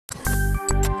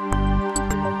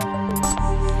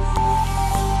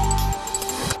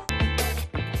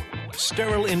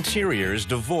sterile interiors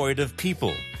devoid of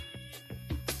people.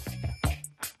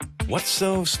 What's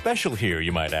so special here,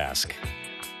 you might ask?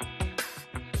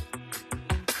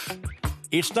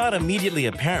 It's not immediately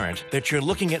apparent that you're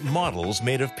looking at models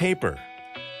made of paper.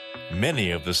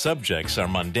 Many of the subjects are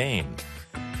mundane.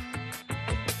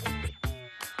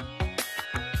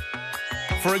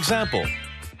 For example,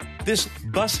 this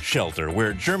bus shelter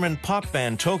where German pop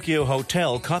band Tokyo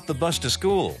Hotel caught the bus to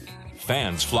school.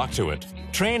 Fans flock to it.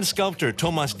 Trained sculptor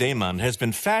Thomas Demand has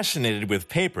been fascinated with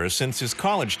paper since his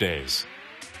college days.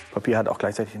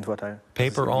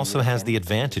 Paper also has the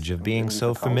advantage of being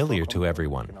so familiar to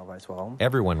everyone.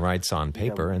 Everyone writes on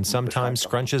paper and sometimes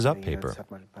scrunches up paper.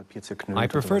 I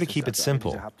prefer to keep it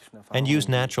simple and use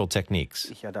natural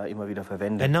techniques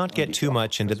and not get too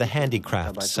much into the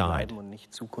handicraft side.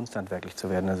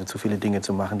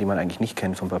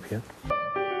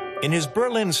 In his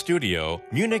Berlin studio,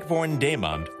 Munich-born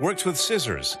Demand works with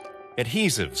scissors,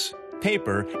 adhesives,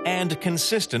 paper, and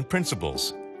consistent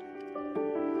principles.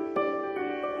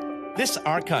 This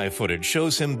archive footage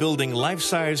shows him building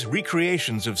life-size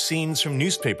recreations of scenes from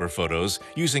newspaper photos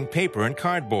using paper and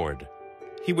cardboard.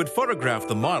 He would photograph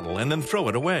the model and then throw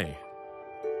it away.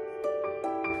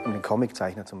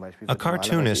 A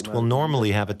cartoonist will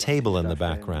normally have a table in the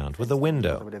background with a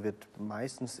window,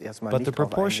 but the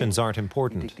proportions aren't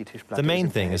important. The main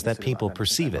thing is that people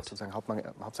perceive it.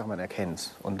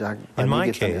 In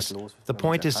my case, the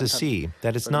point is to see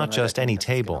that it's not just any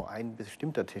table.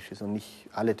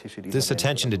 This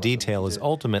attention to detail is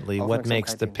ultimately what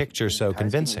makes the picture so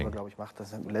convincing.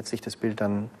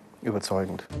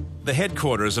 The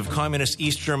headquarters of Communist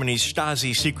East Germany's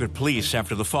Stasi secret police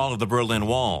after the fall of the Berlin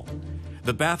Wall.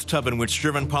 The bathtub in which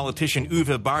German politician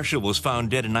Uwe Barschel was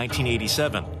found dead in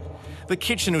 1987. The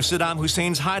kitchen of Saddam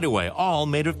Hussein's hideaway, all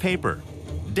made of paper.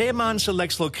 Demand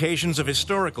selects locations of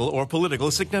historical or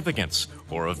political significance,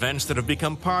 or events that have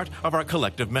become part of our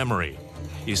collective memory.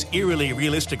 His eerily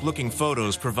realistic-looking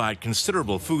photos provide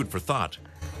considerable food for thought.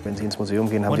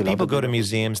 When people go to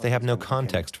museums, they have no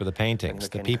context for the paintings.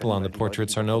 The people on the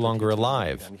portraits are no longer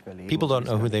alive. People don't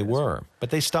know who they were, but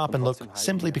they stop and look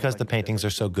simply because the paintings are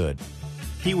so good.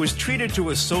 He was treated to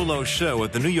a solo show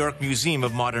at the New York Museum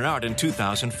of Modern Art in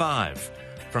 2005.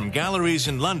 From galleries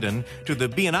in London to the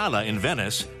Biennale in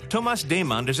Venice, Thomas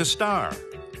Demand is a star.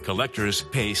 Collectors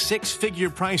pay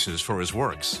six-figure prices for his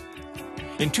works.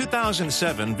 In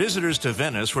 2007, visitors to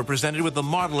Venice were presented with a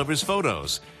model of his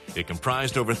photos. It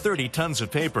comprised over 30 tons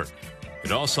of paper.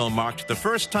 It also marked the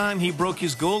first time he broke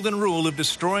his golden rule of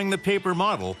destroying the paper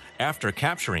model after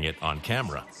capturing it on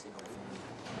camera.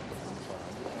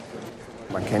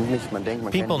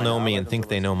 People know me and think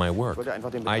they know my work.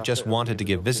 I just wanted to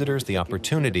give visitors the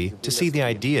opportunity to see the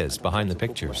ideas behind the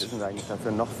pictures.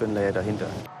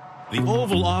 The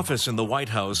Oval Office in the White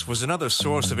House was another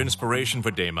source of inspiration for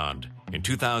Demand. In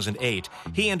 2008,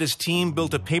 he and his team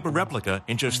built a paper replica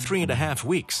in just 3.5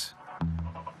 weeks.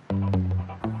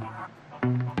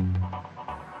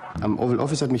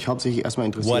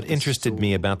 What interested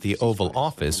me about the Oval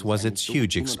Office was its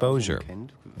huge exposure.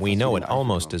 We know it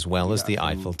almost as well as the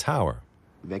Eiffel Tower.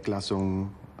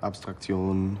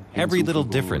 Every little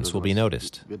difference will be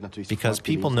noticed, because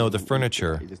people know the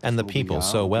furniture and the people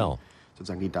so well.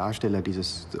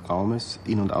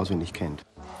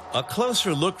 A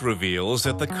closer look reveals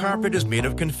that the carpet is made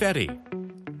of confetti.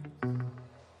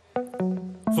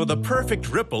 For the perfect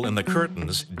ripple in the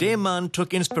curtains, Demand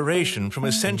took inspiration from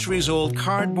a centuries-old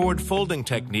cardboard folding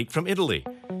technique from Italy,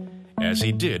 as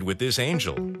he did with this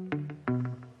angel.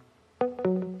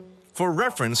 For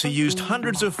reference, he used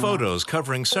hundreds of photos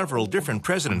covering several different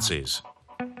presidencies.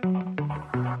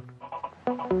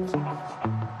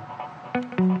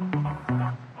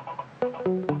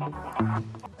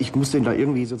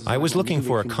 I was looking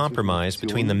for a compromise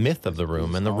between the myth of the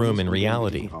room and the room in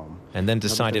reality, and then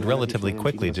decided relatively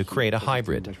quickly to create a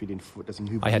hybrid.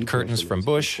 I had curtains from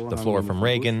Bush, the floor from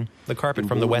Reagan, the carpet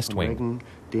from the West Wing.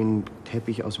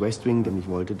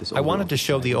 I wanted to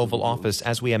show the Oval Office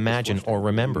as we imagine or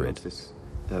remember it.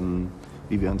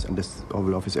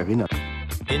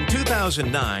 In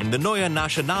 2009, the Neue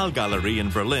Nationalgalerie in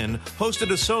Berlin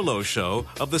hosted a solo show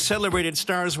of the celebrated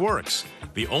star's works,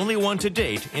 the only one to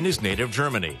date in his native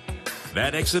Germany.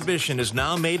 That exhibition has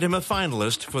now made him a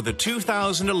finalist for the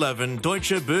 2011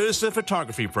 Deutsche Börse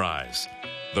Photography Prize.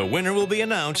 The winner will be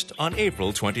announced on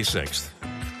April 26th.